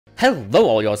Hello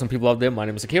all you awesome people out there, my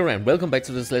name is Takeru and welcome back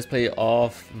to this Let's Play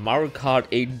of Mario Kart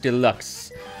 8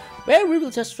 Deluxe, where we will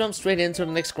just jump straight into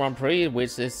the next Grand Prix,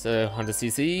 which is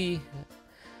 100cc.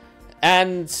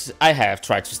 And I have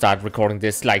tried to start recording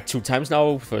this like 2 times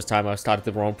now. First time I started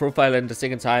the wrong profile, and the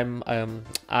second time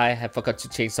I have forgot to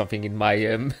change something in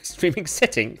my streaming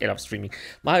setting,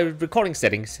 my recording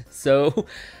settings. So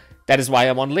that is why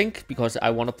I'm on Link, because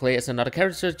I want to play as another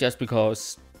character, just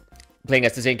because playing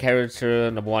as the same character,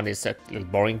 number 1, is a little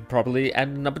boring probably,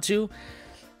 and number 2,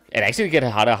 it actually gets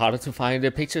harder and harder to find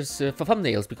the pictures for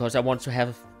thumbnails, because I want to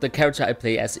have the character I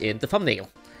play as in the thumbnail.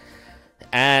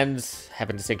 And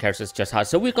having the same character is just hard,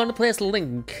 so we're gonna play as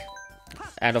Link.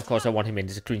 And of course I want him in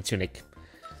this green tunic.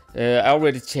 I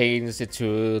already changed it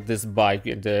to this bike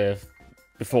in the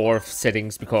before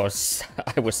settings, because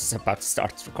I was about to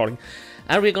start recording.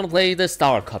 And we're gonna play the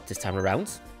Star Cup this time around.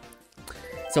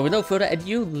 So with no further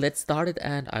ado, let's start it,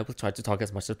 and I will try to talk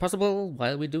as much as possible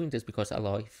while we're doing this, because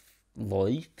I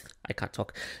can't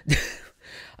talk.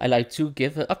 I like to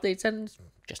give updates and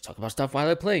just talk about stuff while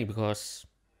I'm playing, because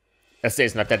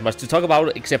there's not that much to talk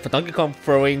about, except for Donkey Kong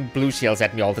throwing blue shells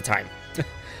at me all the time.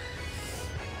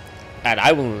 And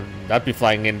I will not be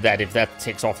flying in that if that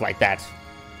takes off like that,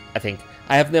 I think.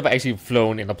 I have never actually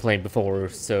flown in a plane before,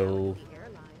 so...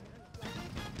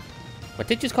 What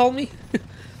did you just call me?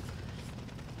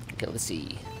 Okay, let's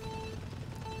see.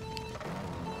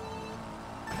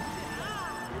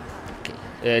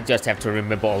 Okay, just have to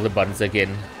remember all the buttons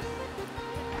again.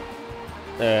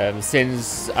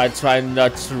 Since I try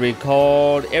not to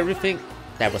record everything,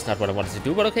 that was not what I wanted to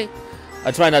do, but okay.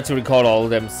 I try not to record all of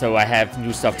them, so I have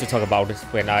new stuff to talk about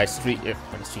when I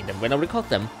when I record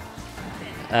them.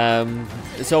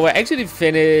 So I actually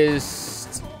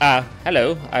finished.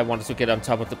 Hello. I wanted to get on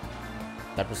top of the.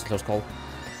 That was a close call.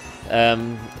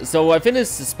 So I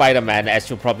finished Spider-Man, as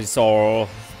you probably saw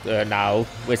now,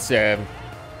 which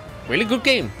really good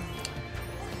game.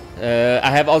 I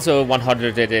have also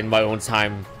 100'd it in my own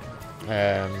time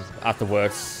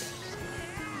afterwards.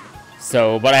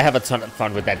 So, but I have a ton of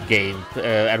fun with that game.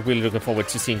 I'm really looking forward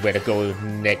to seeing where to go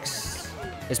next.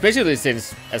 Especially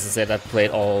since, as I said, I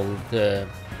played all the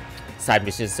side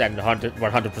missions and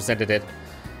 100%ed it.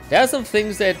 There are some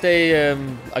things that they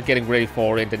are getting ready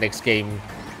for in the next game.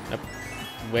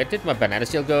 Where did my banana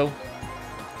shell go?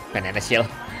 Banana shell.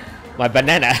 My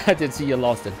banana. I didn't see you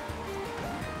lost it.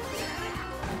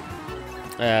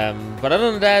 But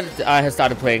other than that, I have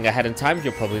started playing ahead in time.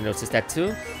 You'll probably notice that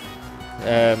too.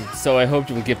 So I hope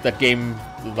you will give that game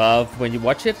love when you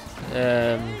watch it.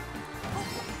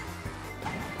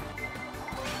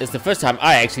 It's the first time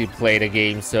I actually played a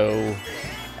game, so...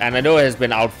 And I know it has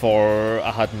been out for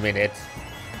a hot minute.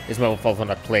 It's my own fault for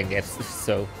not playing it,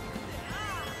 so...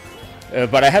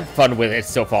 but I have fun with it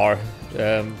so far.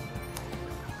 I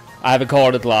have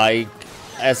recorded, like...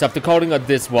 As of recording of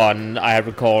this one, I have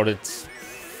recorded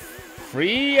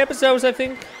 3 episodes, I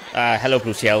think. Hello,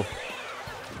 Blue Shell.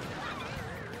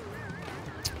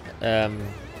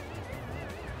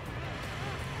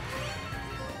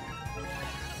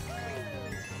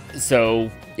 So,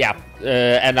 yeah.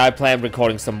 And I plan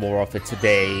recording some more of it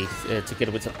today,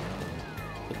 together with some...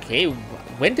 Okay,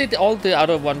 when did all the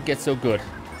other one get so good?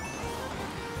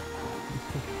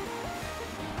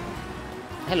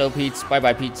 Hello, Peach.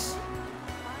 Bye-bye, Peach.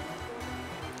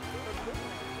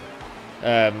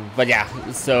 But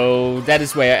yeah, so that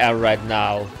is where I am right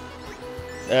now.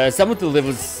 Some of the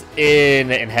levels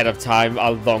in ahead of time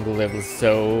are longer levels,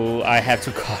 so I have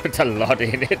to cut a lot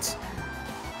in it.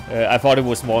 I thought it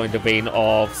was more in the vein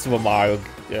of Super Mario,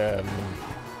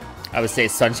 I would say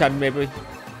Sunshine maybe.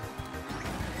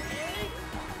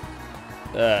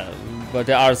 But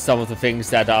there are some of the things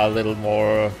that are a little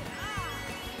more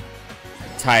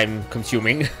time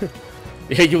consuming.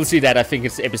 You'll see that, I think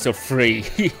it's episode 3.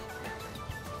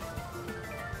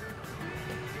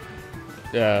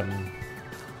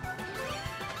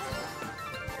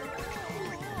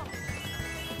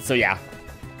 So yeah.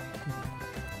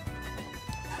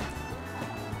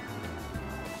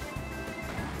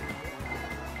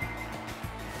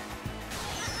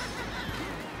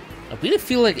 I really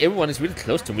feel like everyone is really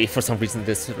close to me for some reason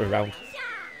this round.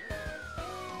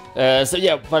 So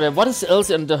yeah, but what is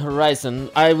else on the horizon?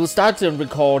 I will start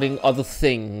recording other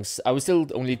things. I will still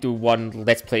only do one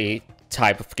Let's Play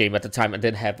type of game at a time, and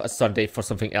then have a Sunday for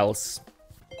something else.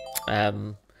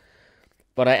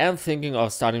 But I am thinking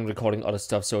of starting recording other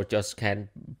stuff, so I just can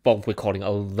bump recording a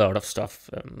lot of stuff.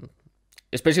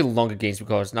 Especially longer games,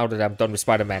 because now that I'm done with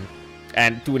Spider-Man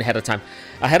and doing ahead of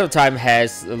time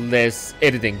has less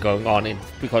editing going on in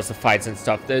because of fights and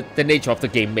stuff. The nature of the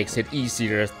game makes it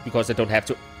easier because I don't have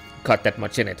to cut that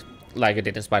much in it. like I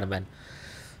did in Spider-Man.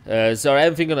 So I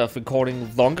am thinking of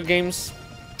recording longer games,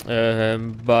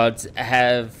 but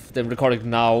have them recorded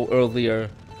now earlier,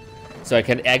 so I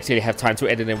can actually have time to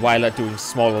edit them while I'm doing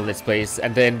smaller Let's Plays.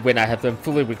 And then when I have them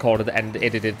fully recorded and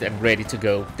edited and ready to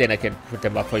go, then I can put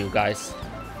them up for you guys.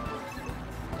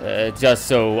 Just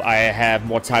so I have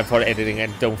more time for editing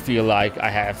and don't feel like I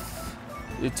have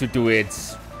to do it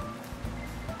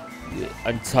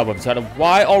on top of each other.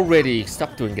 Why already?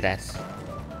 Stop doing that.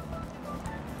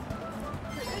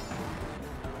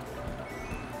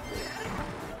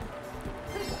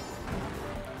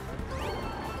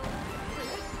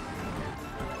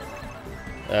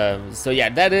 So yeah,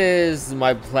 that is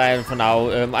my plan for now.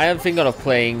 I am thinking of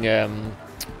playing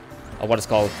what is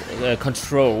called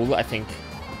Control, I think.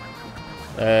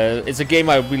 It's a game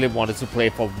I really wanted to play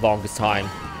for the longest time,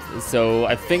 so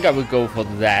I think I will go for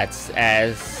that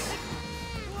as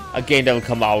a game that will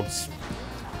come out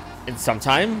in some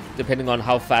time, depending on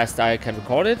how fast I can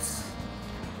record it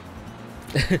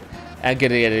and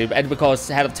get it edited. And because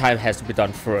ahead of time has to be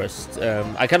done first,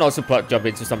 I can also jump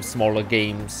into some smaller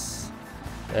games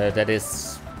that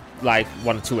is like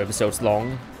 1 or 2 episodes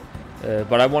long.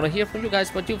 But I want to hear from you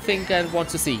guys what you think and want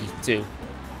to see too,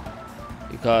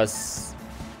 because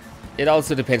it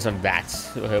also depends on that,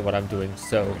 what I'm doing.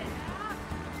 So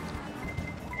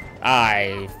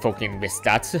I fucking missed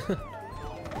that.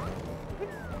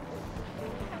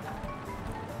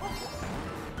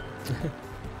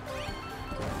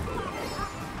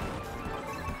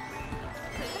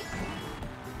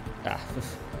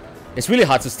 It's really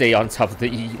hard to stay on top of the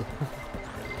eel.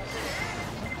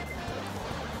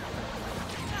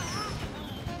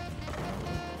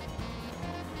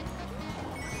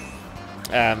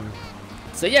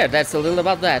 So yeah, that's a little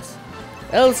about that.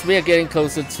 Else, we are getting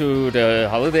closer to the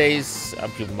holidays.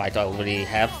 You might already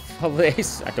have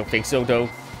holidays. I don't think so though.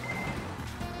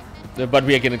 But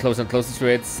we are getting closer and closer to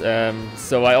it.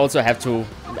 So I also have to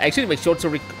actually make sure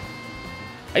to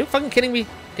Are you fucking kidding me?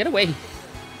 Get away.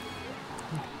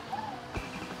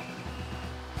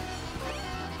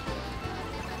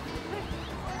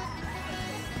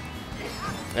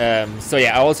 So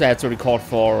yeah, I also have to record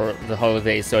for the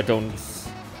holidays, so I don't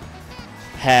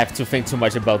have to think too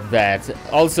much about that.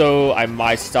 Also, I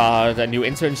might start a new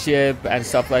internship and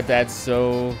stuff like that,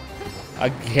 so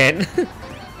again,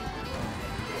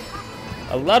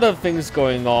 a lot of things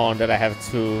going on that I have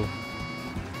to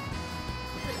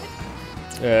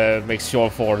make sure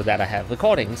for that I have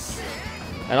recordings.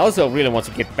 And also really want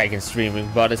to get back in streaming,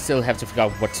 but I still have to figure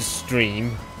out what to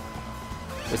stream.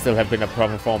 It still have been a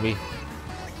problem for me.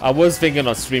 I was thinking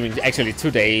of streaming actually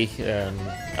today,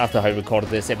 after I recorded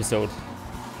this episode,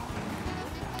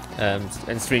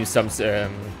 and stream some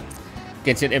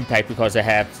Genshin Impact, because I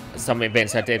have some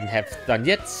events I didn't have done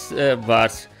yet,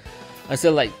 but I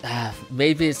still like,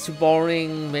 maybe it's too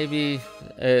boring, maybe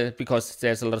because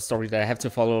there's a lot of story that I have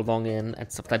to follow along in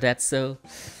and stuff like that, so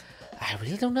I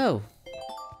really don't know.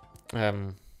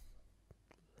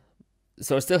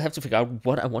 So I still have to figure out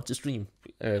what I want to stream.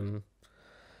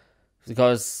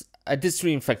 Because I did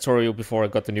stream Factorio before I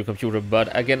got the new computer, but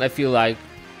again, I feel like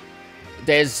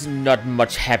there's not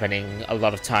much happening a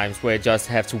lot of times, where I just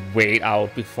have to wait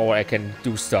out before I can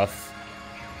do stuff.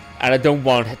 And I don't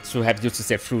want to have you to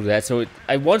step through that, so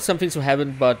I want something to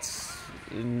happen, but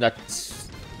not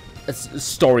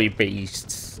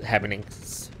story-based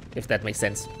happenings, if that makes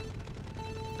sense.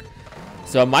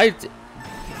 So I'm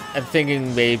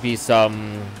thinking maybe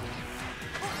some...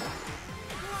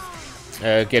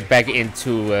 get back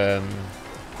into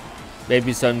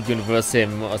maybe some universe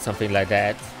sim or something like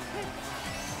that.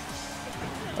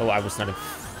 Oh, I was not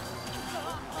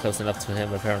close enough to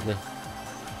him apparently.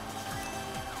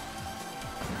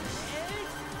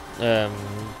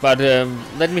 But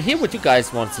let me hear what you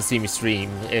guys want to see me stream.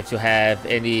 If you have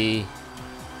any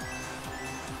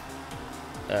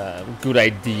good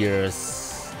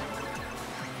ideas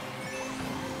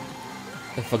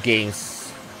for games.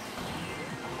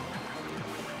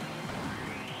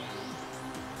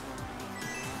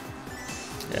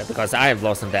 Yeah, because I am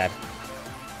lost on that.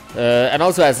 And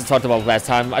also, as I talked about last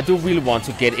time, I do really want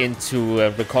to get into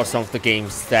record some of the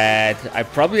games that I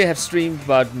probably have streamed,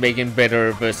 but making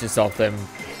better versions of them.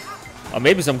 Or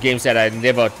maybe some games that I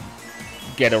never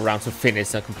get around to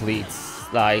finish and complete.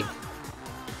 Like,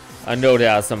 I know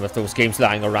there are some of those games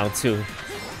lying around too.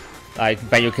 Like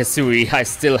Banjo-Kazooie, I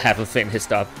still haven't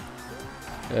finished up.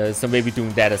 So maybe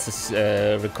doing that as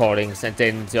recordings and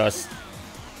then just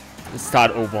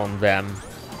start over on them.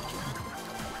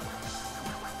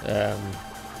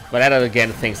 But that are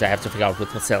again things I have to figure out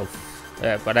with myself.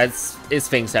 But that is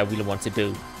things I really want to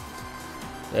do.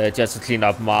 Just to clean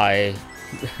up my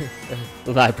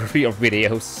library of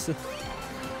videos.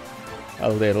 A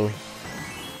little.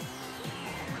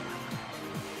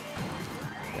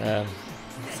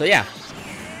 So yeah.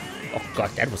 Oh god,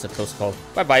 that was a close call.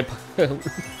 Bye bye.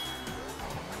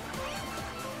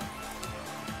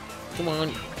 Come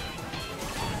on.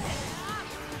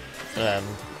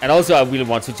 And also I really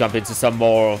want to jump into some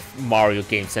more Mario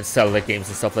games and Zelda games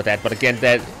and stuff like that. But again,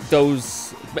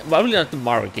 those probably not the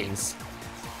Mario games.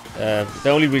 The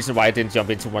only reason why I didn't jump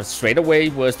into one straight away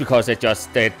was because I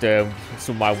just did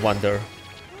Sumai Wonder.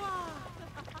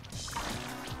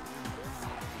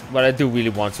 But I do really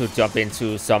want to jump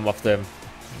into some of them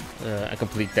and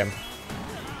complete them.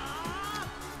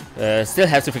 Still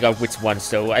have to figure out which ones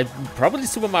though. I probably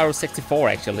Super Mario 64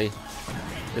 actually.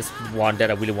 This one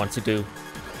that I really want to do.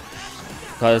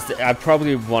 Because I'm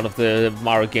probably one of the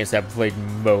Mario games I've played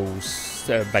most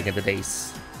back in the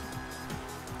days.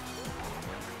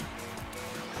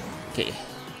 Okay.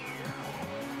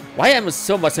 Why am I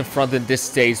so much in front in this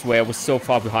stage where I was so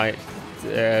far behind?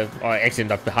 Or actually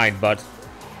not behind, but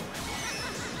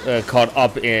caught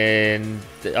up in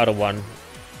the other one.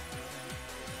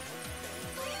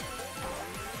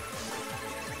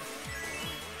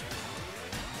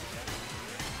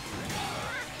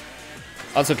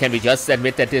 Also, can we just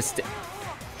admit that this...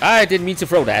 I didn't mean to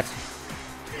throw that.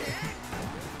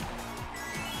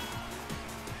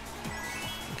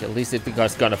 Okay, at least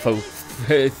it's gonna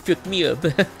fit me up.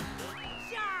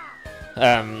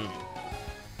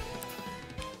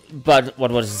 But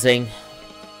what was I saying?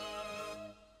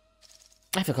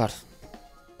 I forgot.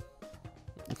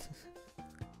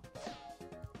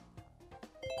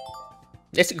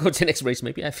 Let's go to the next race.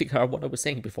 Maybe I figure out what I was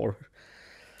saying before.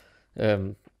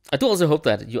 I do also hope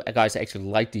that you guys actually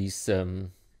like these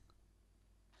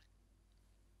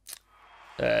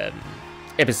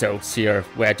episodes here,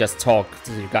 where I just talk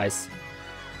to you guys.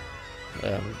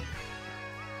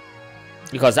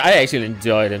 Because I actually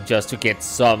enjoy them just to get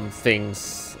some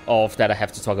things off that I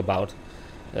have to talk about.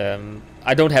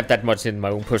 I don't have that much in my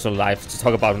own personal life to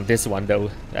talk about in this one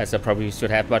though, as I probably should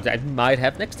have, but I might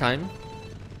have next time.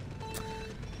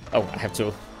 Oh, I have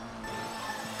to.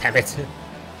 Damn it.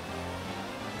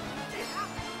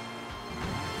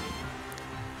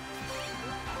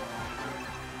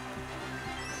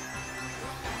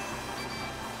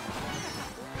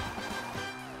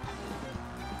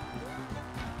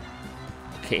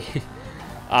 Okay.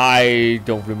 I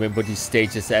don't remember these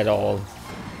stages at all.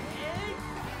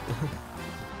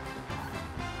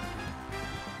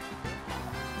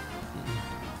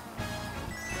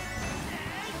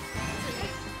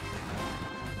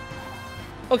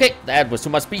 Okay, that was too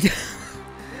much speed.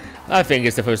 I think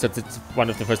it's one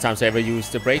of the first times I ever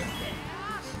used the brake.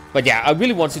 But yeah, I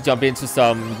really want to jump into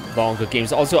some longer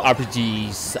games. Also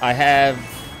RPGs. I have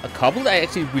a couple that I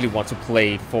actually really want to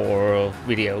play for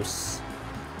videos.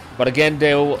 But again,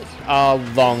 there are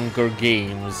longer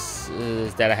games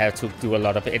that I have to do a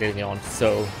lot of editing on.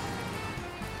 So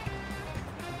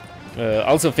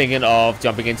also thinking of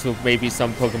jumping into maybe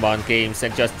some Pokemon games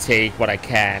and just take what I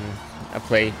can and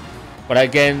play. But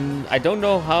again, I don't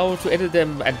know how to edit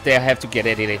them, and they have to get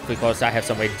edited because I have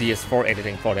some ideas for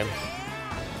editing for them.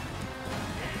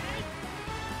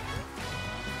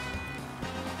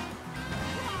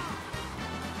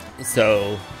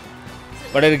 So,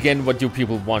 but then again, what do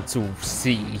people want to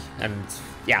see? And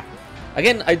yeah,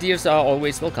 again, ideas are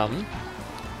always welcome.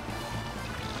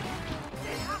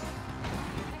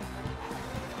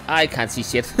 I can't see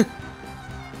shit.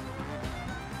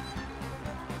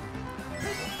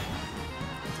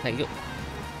 Thank you.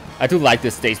 I do like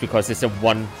this stage because it's a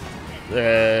one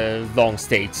long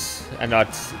stage and not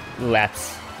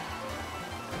laps.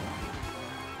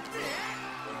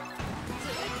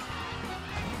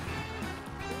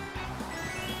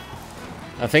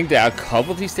 I think there are a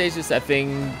couple of these stages. I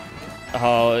think,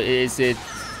 is it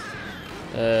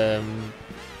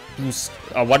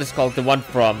what is called the one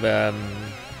from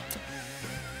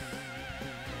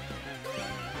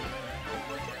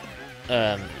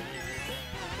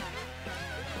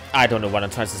I don't know what I'm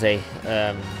trying to say.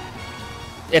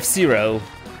 F-Zero.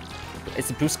 Is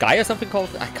it Blue Sky or something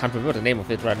called? I can't remember the name of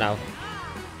it right now.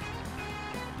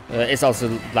 It's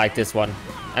also like this one.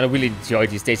 And I really enjoy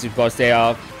these stages because there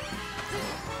are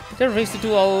things to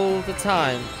do all the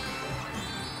time.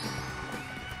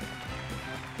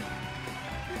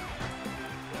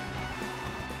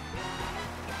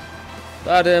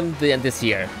 But the end is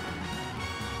here.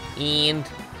 And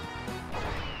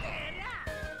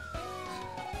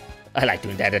I like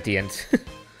doing that at the end.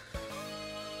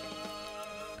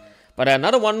 But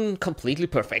another one completely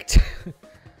perfect.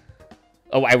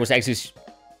 Oh, I was actually...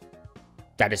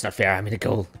 That is not fair, I'm in a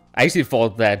goal. I actually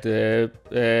thought that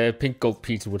Pink Gold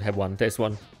Peach would have won this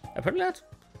one. Apparently not.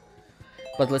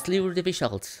 But let's leave with the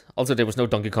results. Also, there was no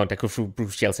Donkey Kong that could throw blue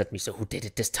shells at me, so who did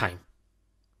it this time?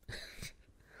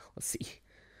 Let's see.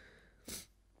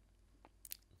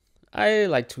 I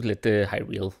like to let the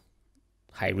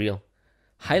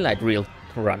highlight reel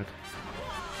run.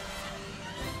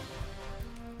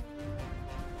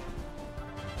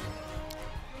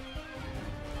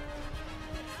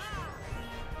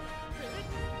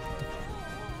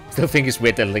 Still think it's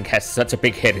weird that Link has such a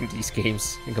big head in these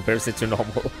games in comparison to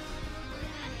normal.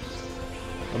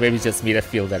 Or maybe it's just me that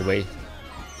feel that way.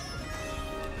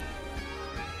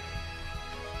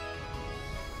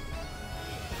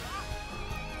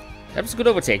 That was a good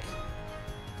overtake.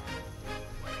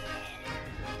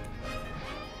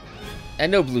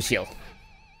 And no blue shield.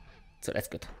 So that's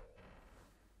good.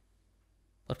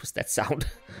 What was that sound?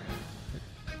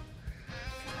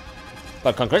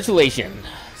 But congratulations.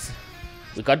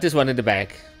 We got this one in the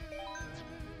bag.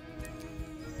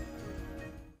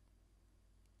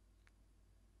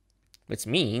 Which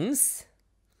means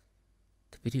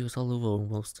the video is all over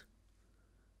almost.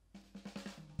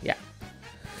 Yeah.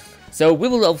 So we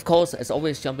will, of course, as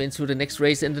always, jump into the next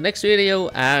race in the next video,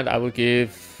 and I will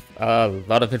give a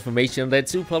lot of information there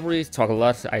too, probably talk a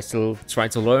lot. I still try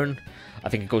to learn. I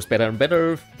think it goes better and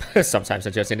better. Sometimes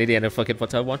I'm just an idiot and forget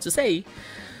what I want to say.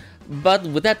 But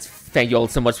with that, thank you all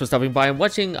so much for stopping by and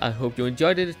watching. I hope you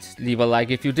enjoyed it. Leave a like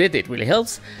if you did, it really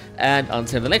helps. And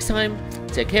until the next time,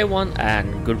 take care, everyone,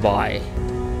 and goodbye.